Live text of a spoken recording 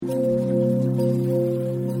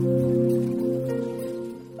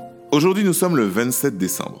Aujourd'hui, nous sommes le 27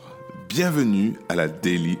 décembre. Bienvenue à la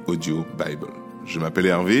Daily Audio Bible. Je m'appelle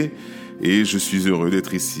Hervé et je suis heureux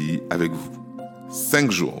d'être ici avec vous.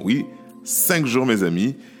 5 jours, oui, 5 jours mes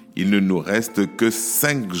amis. Il ne nous reste que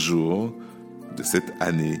 5 jours de cette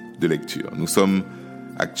année de lecture. Nous sommes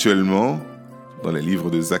actuellement dans les livres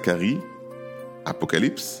de Zacharie,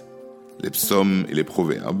 Apocalypse, les psaumes et les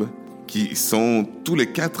proverbes, qui sont tous les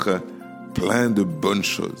 4 pleins de bonnes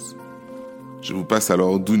choses. Je vous passe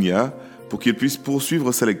alors Dounia pour qu'il puisse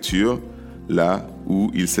poursuivre sa lecture là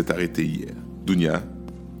où il s'est arrêté hier. Dounia,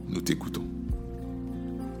 nous t'écoutons.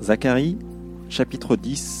 Zacharie, chapitre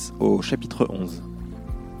 10 au chapitre 11.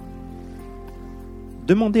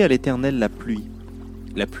 Demandez à l'Éternel la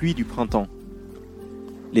pluie du printemps.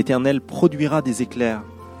 L'Éternel produira des éclairs,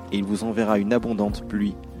 et il vous enverra une abondante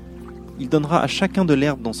pluie. Il donnera à chacun de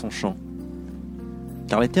l'herbe dans son champ.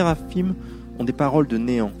 Car les téraphim ont des paroles de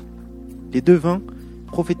néant. Les devins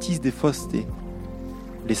prophétisent des faussetés.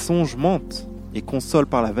 Les songes mentent et consolent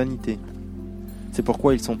par la vanité. C'est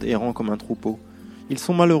pourquoi ils sont errants comme un troupeau. Ils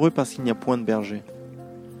sont malheureux parce qu'il n'y a point de berger.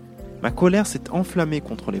 Ma colère s'est enflammée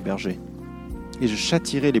contre les bergers, et je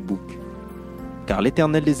châtierai les boucs. Car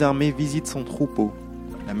l'Éternel des armées visite son troupeau,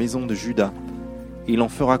 la maison de Juda, et il en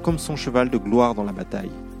fera comme son cheval de gloire dans la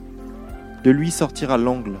bataille. De lui sortira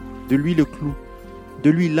l'angle, de lui le clou, de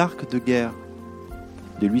lui l'arc de guerre.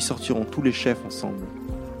 De lui sortiront tous les chefs ensemble.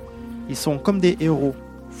 Ils sont comme des héros,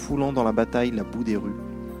 foulant dans la bataille la boue des rues.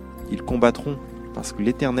 Ils combattront parce que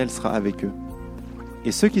l'Éternel sera avec eux.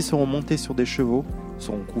 Et ceux qui seront montés sur des chevaux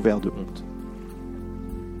seront couverts de honte.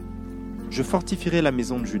 Je fortifierai la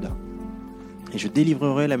maison de Juda, et je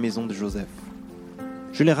délivrerai la maison de Joseph.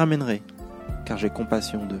 Je les ramènerai, car j'ai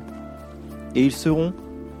compassion d'eux. Et ils seront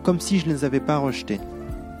comme si je ne les avais pas rejetés,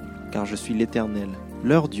 car je suis l'Éternel,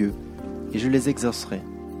 leur Dieu, et je les exaucerai.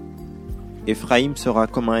 Éphraïm sera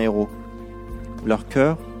comme un héros. Leur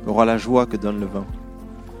cœur aura la joie que donne le vin.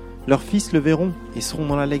 Leurs fils le verront et seront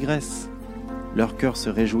dans l'allégresse. Leur cœur se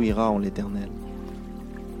réjouira en l'Éternel.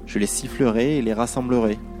 Je les sifflerai et les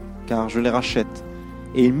rassemblerai, car je les rachète,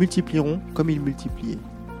 et ils multiplieront comme ils multipliaient.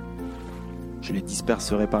 Je les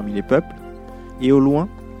disperserai parmi les peuples, et au loin,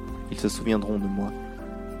 ils se souviendront de moi.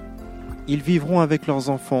 Ils vivront avec leurs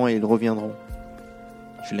enfants et ils reviendront.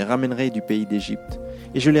 Je les ramènerai du pays d'Égypte,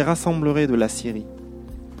 et je les rassemblerai de la Syrie.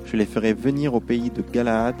 Je les ferai venir au pays de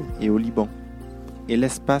Galaad et au Liban, et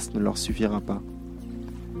l'espace ne leur suffira pas.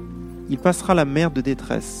 Il passera la mer de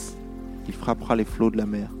détresse, il frappera les flots de la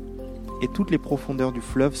mer, et toutes les profondeurs du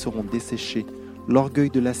fleuve seront desséchées, l'orgueil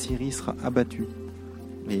de la Syrie sera abattu,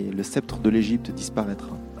 et le sceptre de l'Égypte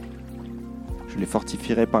disparaîtra. Je les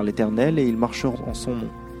fortifierai par l'Éternel, et ils marcheront en son nom,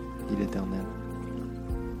 dit l'Éternel.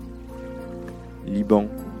 Liban,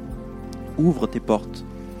 ouvre tes portes,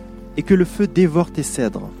 et que le feu dévore tes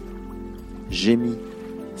cèdres. Gémis,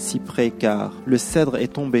 cyprès, car le cèdre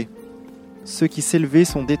est tombé. Ceux qui s'élevaient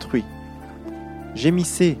sont détruits.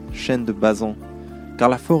 Gémissez, chêne de Basan, car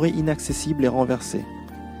la forêt inaccessible est renversée.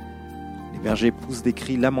 Les bergers poussent des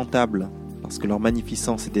cris lamentables, parce que leur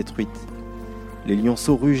magnificence est détruite. Les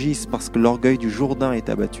lionceaux rugissent parce que l'orgueil du Jourdain est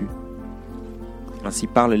abattu. Ainsi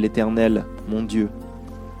parle l'Éternel, mon Dieu.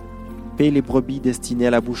 Paie les brebis destinées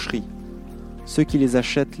à la boucherie. Ceux qui les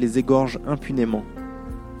achètent les égorgent impunément.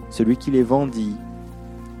 Celui qui les vend dit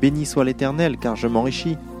 « Béni soit l'Éternel, car je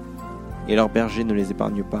m'enrichis ». Et leurs bergers ne les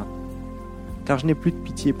épargnent pas. Car je n'ai plus de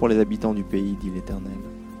pitié pour les habitants du pays, dit l'Éternel.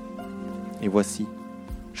 Et voici,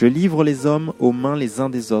 je livre les hommes aux mains les uns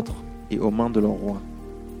des autres et aux mains de leurs rois.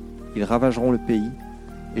 Ils ravageront le pays,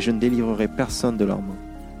 et je ne délivrerai personne de leurs mains.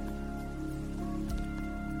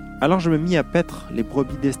 Alors je me mis à paître les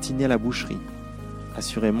brebis destinées à la boucherie,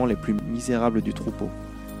 assurément les plus misérables du troupeau.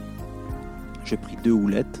 Je pris 2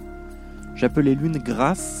 houlettes, j'appelai l'une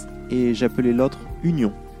Grâce et j'appelai l'autre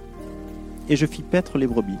Union, et je fis paître les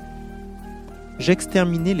brebis.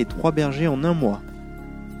 J'exterminai les 3 bergers en 1 mois.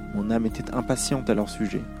 Mon âme était impatiente à leur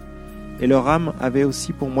sujet, et leur âme avait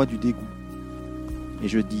aussi pour moi du dégoût. Et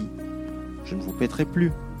je dis, je ne vous paîtrai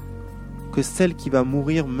plus, que celle qui va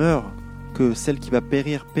mourir meure, que celle qui va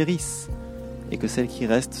périr périsse, et que celles qui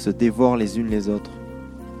restent se dévorent les unes les autres.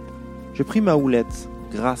 Je pris ma houlette,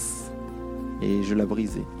 Grâce, et je la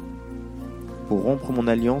brisai, pour rompre mon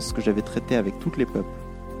alliance que j'avais traitée avec tous les peuples.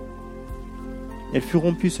 Elle fut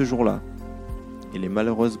rompue ce jour-là, et les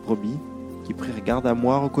malheureuses brebis, qui prirent garde à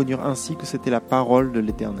moi, reconnurent ainsi que c'était la parole de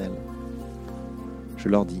l'Éternel. Je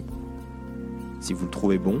leur dis, si vous le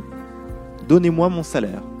trouvez bon, donnez-moi mon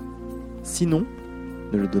salaire, sinon,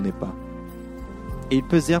 ne le donnez pas. Et ils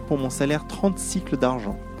pesèrent pour mon salaire 30 cycles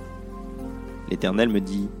d'argent. L'Éternel me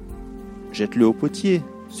dit, jette-le au potier,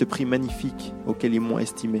 ce prix magnifique auquel ils m'ont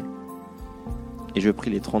estimé. Et je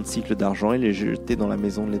pris les 30 cycles d'argent et les jetai dans la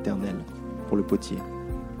maison de l'Éternel, pour le potier.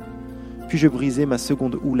 Puis je brisai ma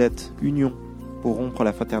seconde houlette, union, pour rompre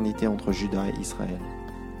la fraternité entre Juda et Israël.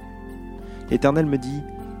 L'Éternel me dit,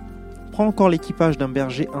 « Prends encore l'équipage d'un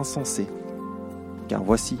berger insensé, car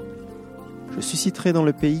voici, je susciterai dans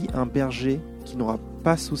le pays un berger qui n'aura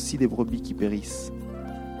pas souci des brebis qui périssent.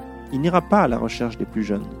 Il n'ira pas à la recherche des plus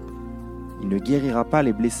jeunes. Il ne guérira pas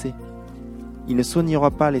les blessés. Il ne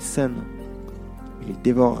soignera pas les saines. Il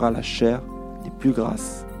dévorera la chair des plus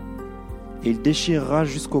grasses. Et il déchirera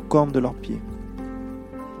jusqu'aux cornes de leurs pieds.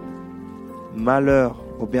 Malheur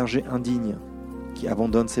au berger indigne qui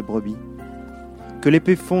abandonne ses brebis. Que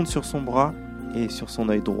l'épée fonde sur son bras et sur son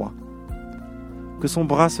œil droit. Que son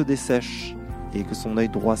bras se dessèche et que son œil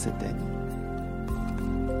droit s'éteigne. »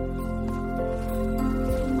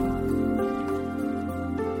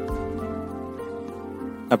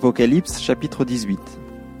 Apocalypse chapitre 18.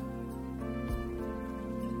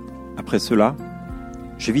 Après cela,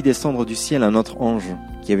 je vis descendre du ciel un autre ange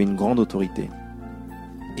qui avait une grande autorité.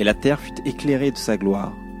 Et la terre fut éclairée de sa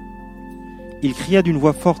gloire. Il cria d'une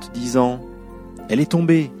voix forte, disant : « Elle est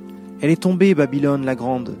tombée, Babylone la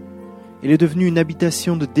grande. Elle est devenue une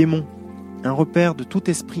habitation de démons, un repère de tout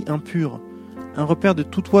esprit impur, un repère de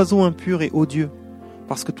tout oiseau impur et odieux,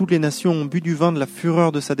 parce que toutes les nations ont bu du vin de la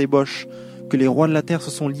fureur de sa débauche, que les rois de la terre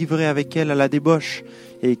se sont livrés avec elle à la débauche,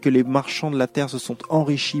 et que les marchands de la terre se sont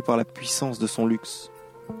enrichis par la puissance de son luxe. »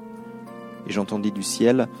 Et j'entendis du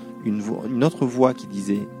ciel une autre voix qui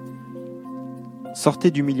disait : «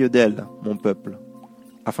 Sortez du milieu d'elle, mon peuple,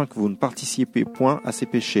 afin que vous ne participiez point à ses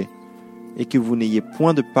péchés, et que vous n'ayez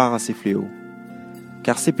point de part à ses fléaux.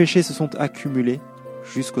 Car ses péchés se sont accumulés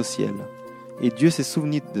jusqu'au ciel, et Dieu s'est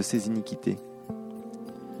souvenu de ses iniquités.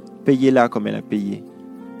 Payez-la comme elle a payé,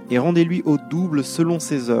 et rendez-lui au double selon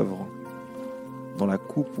ses œuvres. Dans la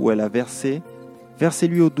coupe où elle a versé,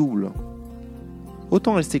 versez-lui au double.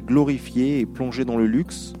 Autant elle s'est glorifiée et plongée dans le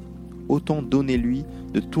luxe, autant donnez-lui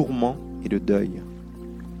de tourments et de deuil.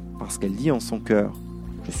 Parce qu'elle dit en son cœur :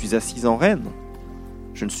 je suis assise en reine,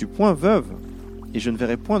 je ne suis point veuve, et je ne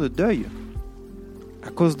verrai point de deuil. À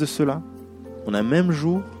cause de cela, en un même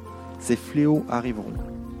jour, ces fléaux arriveront,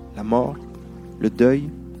 la mort, le deuil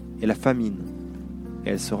et la famine, et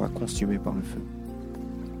elle sera consumée par le feu.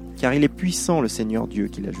 Car il est puissant le Seigneur Dieu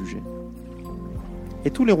qui l'a jugée.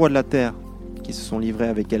 Et tous les rois de la terre, qui se sont livrés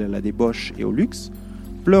avec elle à la débauche et au luxe,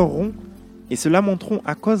 pleureront et se lamenteront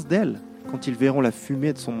à cause d'elle quand ils verront la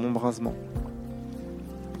fumée de son embrasement.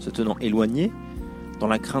 Se tenant éloignés, dans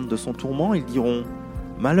la crainte de son tourment, ils diront :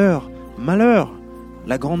 Malheur, malheur,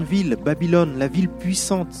 la grande ville, Babylone, la ville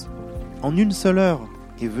puissante, en une seule heure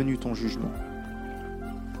est venu ton jugement.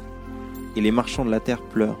 Et les marchands de la terre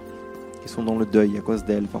pleurent et sont dans le deuil à cause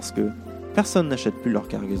d'elle, parce que personne n'achète plus leur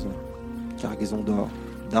cargaison d'or,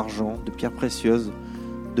 d'argent, de pierres précieuses,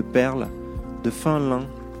 de perles, de fin lin,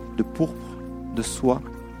 de pourpre, de soie,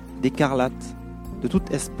 d'écarlate, de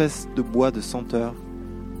toute espèce de bois de senteur,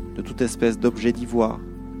 de toute espèce d'objet d'ivoire,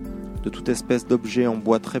 de toute espèce d'objet en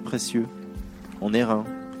bois très précieux, en airain,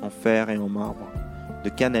 en fer et en marbre, de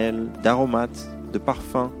cannelle, d'aromates, de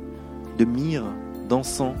parfums, de myrrhe,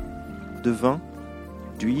 d'encens, de vin,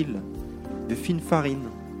 d'huile, de fine farine,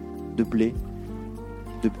 de blé,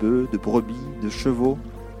 de bœufs, de brebis, de chevaux,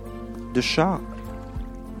 de chars,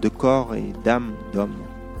 de corps et d'âmes d'hommes.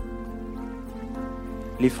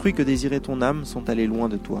 Les fruits que désirait ton âme sont allés loin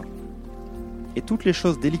de toi. Et toutes les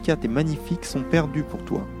choses délicates et magnifiques sont perdues pour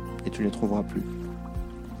toi, et tu ne les trouveras plus.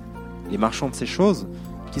 Les marchands de ces choses,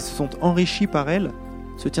 qui se sont enrichis par elles,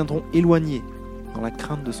 se tiendront éloignés, dans la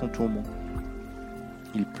crainte de son tourment.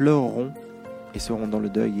 Ils pleureront et seront dans le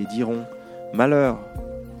deuil, et diront : Malheur,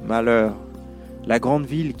 malheur, la grande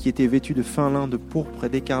ville qui était vêtue de fin lin, de pourpre et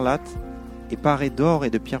d'écarlate, et parée d'or et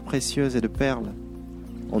de pierres précieuses et de perles.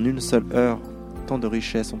 En une seule heure, tant de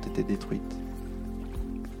richesses ont été détruites.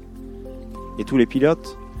 Et tous les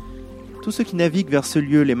pilotes, tous ceux qui naviguent vers ce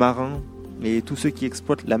lieu, les marins, et tous ceux qui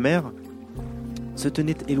exploitent la mer, se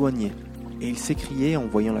tenaient éloignés, et ils s'écriaient en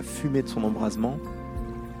voyant la fumée de son embrasement :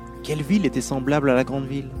 quelle ville était semblable à la grande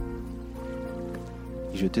ville ?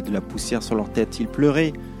 Ils jetaient de la poussière sur leurs têtes, ils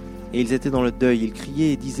pleuraient, et ils étaient dans le deuil, ils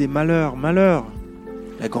criaient et disaient : Malheur, malheur,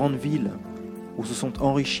 la grande ville, où se sont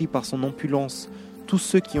enrichis par son opulence tous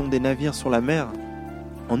ceux qui ont des navires sur la mer.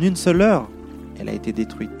 En une seule heure, elle a été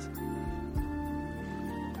détruite.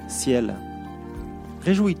 Ciel,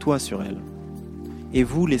 réjouis-toi sur elle. Et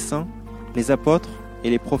vous, les saints, les apôtres et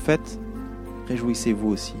les prophètes, réjouissez-vous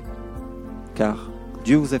aussi, car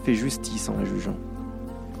Dieu vous a fait justice en la jugeant.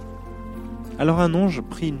 Alors un ange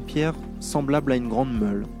prit une pierre semblable à une grande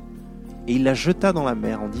meule, et il la jeta dans la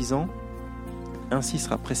mer en disant : Ainsi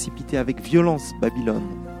sera précipitée avec violence Babylone,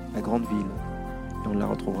 la grande ville, et on ne la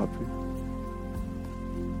retrouvera plus.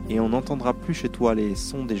 Et on n'entendra plus chez toi les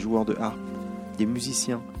sons des joueurs de harpe, des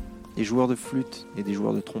musiciens, des joueurs de flûte et des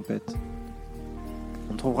joueurs de trompette.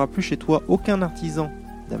 On ne trouvera plus chez toi aucun artisan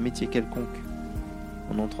d'un métier quelconque.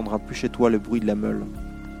 On n'entendra plus chez toi le bruit de la meule.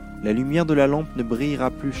 La lumière de la lampe ne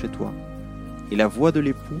brillera plus chez toi. Et la voix de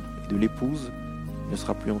l'époux et de l'épouse ne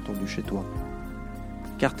sera plus entendue chez toi.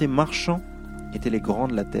 Car tes marchands étaient les grands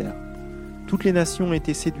de la terre. Toutes les nations ont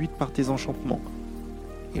été séduites par tes enchantements.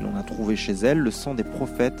 Et l'on a trouvé chez elles le sang des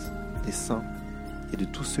prophètes, des saints et de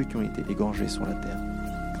tous ceux qui ont été égorgés sur la terre.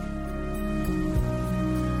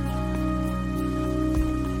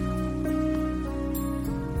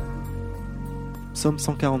 Psaume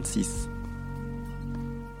 146.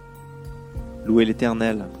 Louez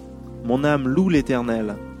l'Éternel. Mon âme loue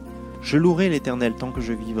l'Éternel. Je louerai l'Éternel tant que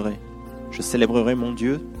je vivrai. Je célébrerai mon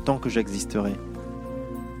Dieu tant que j'existerai.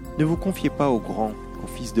 Ne vous confiez pas aux grands, aux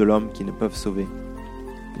fils de l'homme qui ne peuvent sauver.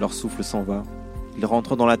 Leur souffle s'en va, ils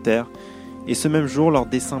rentrent dans la terre, et ce même jour leurs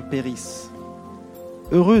desseins périssent.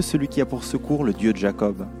 Heureux celui qui a pour secours le Dieu de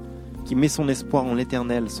Jacob, qui met son espoir en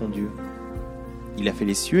l'Éternel, son Dieu. Il a fait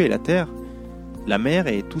les cieux et la terre, la mer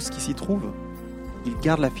et tout ce qui s'y trouve. Il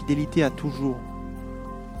garde la fidélité à toujours.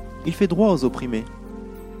 Il fait droit aux opprimés.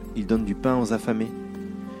 Il donne du pain aux affamés.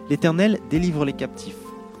 L'Éternel délivre les captifs.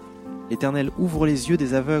 L'Éternel ouvre les yeux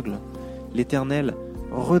des aveugles. L'Éternel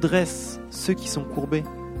redresse ceux qui sont courbés.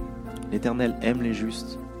 L'Éternel aime les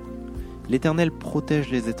justes. L'Éternel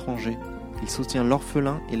protège les étrangers. Il soutient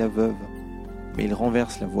l'orphelin et la veuve, mais il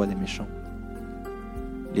renverse la voie des méchants.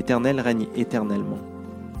 L'Éternel règne éternellement.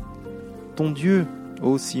 Ton Dieu,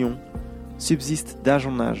 ô Sion, subsiste d'âge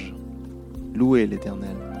en âge. Louez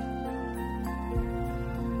l'Éternel.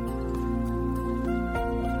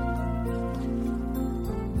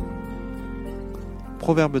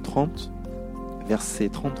 Proverbe 30, verset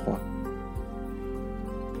 33.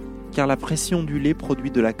 Car la pression du lait produit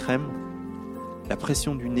de la crème, la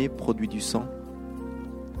pression du nez produit du sang,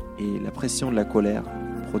 et la pression de la colère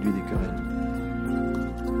produit des querelles.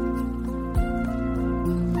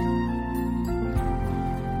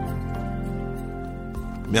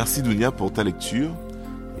 Merci Dounia pour ta lecture.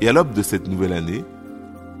 Et à l'aube de cette nouvelle année,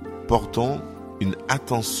 portons une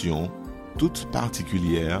attention toute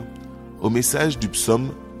particulière au message du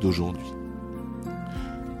psaume d'aujourd'hui.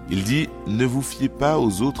 Il dit « Ne vous fiez pas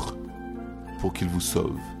aux autres pour qu'ils vous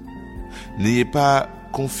sauvent. N'ayez pas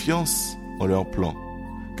confiance en leurs plans,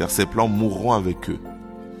 car ces plans mourront avec eux,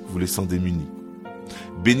 vous laissant démunis.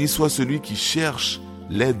 Béni soit celui qui cherche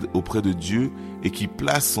l'aide auprès de Dieu et qui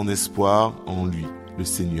place son espoir en lui, le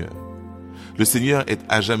Seigneur. Le Seigneur est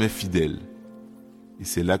à jamais fidèle. Et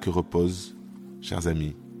c'est là que repose, chers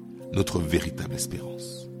amis, notre véritable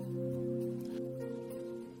espérance. »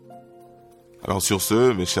 Alors sur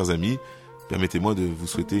ce, mes chers amis, permettez-moi de vous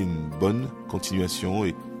souhaiter une bonne continuation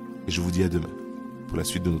et je vous dis à demain pour la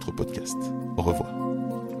suite de notre podcast. Au revoir.